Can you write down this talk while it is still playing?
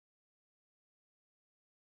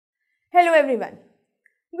Hello everyone.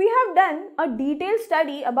 We have done a detailed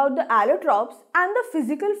study about the allotropes and the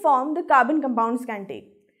physical form the carbon compounds can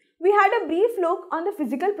take. We had a brief look on the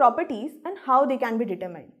physical properties and how they can be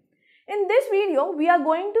determined. In this video, we are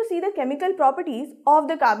going to see the chemical properties of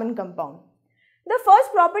the carbon compound. The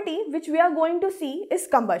first property which we are going to see is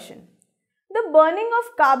combustion. The burning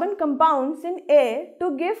of carbon compounds in air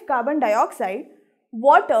to give carbon dioxide,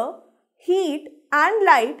 water, heat and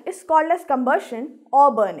light is called as combustion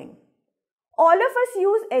or burning. All of us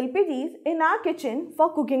use LPGs in our kitchen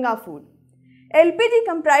for cooking our food. LPG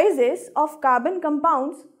comprises of carbon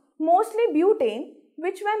compounds, mostly butane,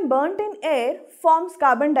 which when burnt in air forms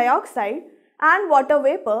carbon dioxide and water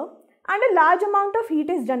vapor, and a large amount of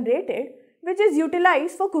heat is generated, which is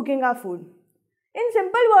utilized for cooking our food. In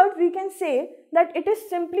simple words, we can say that it is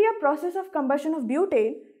simply a process of combustion of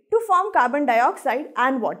butane to form carbon dioxide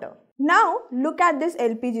and water. Now look at this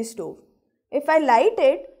LPG stove. If I light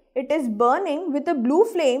it, it is burning with a blue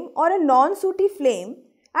flame or a non-sooty flame,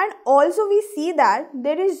 and also we see that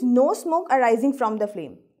there is no smoke arising from the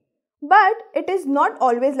flame. But it is not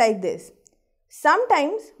always like this.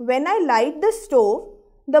 Sometimes when I light the stove,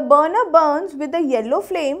 the burner burns with a yellow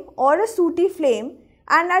flame or a sooty flame,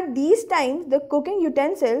 and at these times the cooking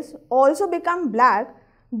utensils also become black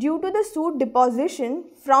due to the soot deposition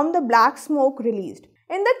from the black smoke released.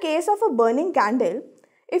 In the case of a burning candle,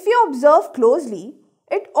 if you observe closely,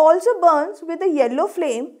 it also burns with a yellow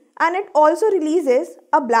flame and it also releases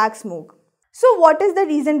a black smoke. So what is the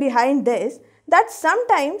reason behind this? That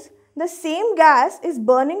sometimes the same gas is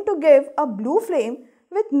burning to give a blue flame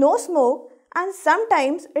with no smoke, and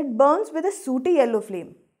sometimes it burns with a sooty yellow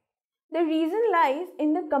flame. The reason lies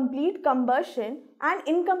in the complete combustion and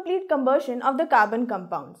incomplete combustion of the carbon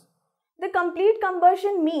compounds. The complete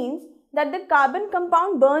combustion means that the carbon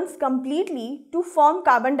compound burns completely to form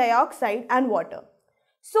carbon dioxide and water.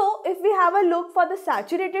 So, if we have a look for the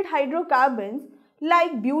saturated hydrocarbons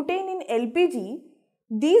like butane in LPG,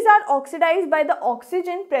 these are oxidized by the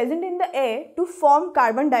oxygen present in the air to form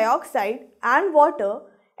carbon dioxide and water,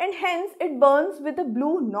 and hence it burns with a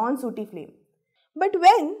blue non-sooty flame. But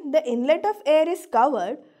when the inlet of air is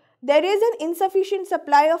covered, there is an insufficient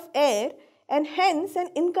supply of air and hence an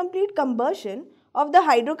incomplete combustion of the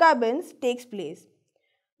hydrocarbons takes place.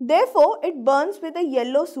 Therefore, it burns with a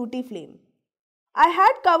yellow sooty flame. I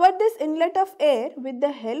had covered this inlet of air with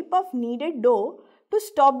the help of kneaded dough to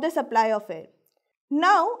stop the supply of air.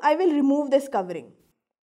 Now I will remove this covering.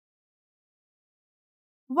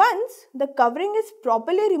 Once the covering is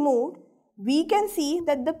properly removed, we can see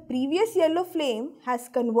that the previous yellow flame has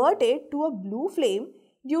converted to a blue flame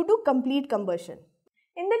due to complete combustion.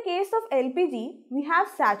 In the case of LPG, we have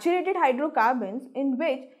saturated hydrocarbons in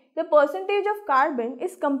which the percentage of carbon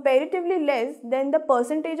is comparatively less than the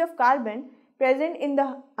percentage of carbon present in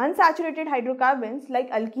the unsaturated hydrocarbons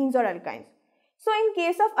like alkenes or alkynes. So in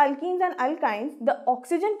case of alkenes and alkynes, the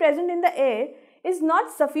oxygen present in the air is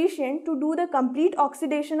not sufficient to do the complete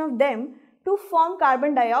oxidation of them to form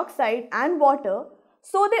carbon dioxide and water,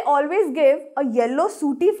 so they always give a yellow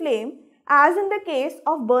sooty flame as in the case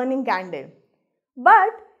of burning candle.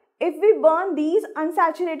 But if we burn these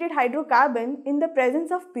unsaturated hydrocarbons in the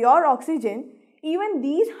presence of pure oxygen, even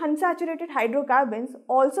these unsaturated hydrocarbons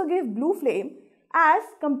also give blue flame as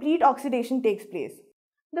complete oxidation takes place.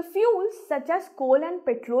 The fuels such as coal and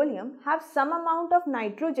petroleum have some amount of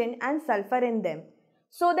nitrogen and sulfur in them.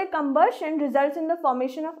 So their combustion results in the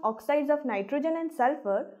formation of oxides of nitrogen and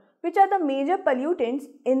sulfur, which are the major pollutants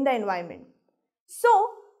in the environment. So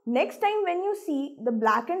next time when you see the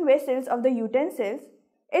blackened vessels of the utensils,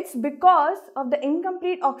 it's because of the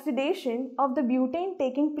incomplete oxidation of the butane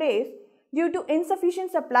taking place due to insufficient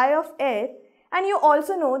supply of air, and you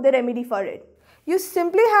also know the remedy for it. You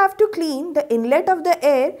simply have to clean the inlet of the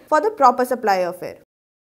air for the proper supply of air.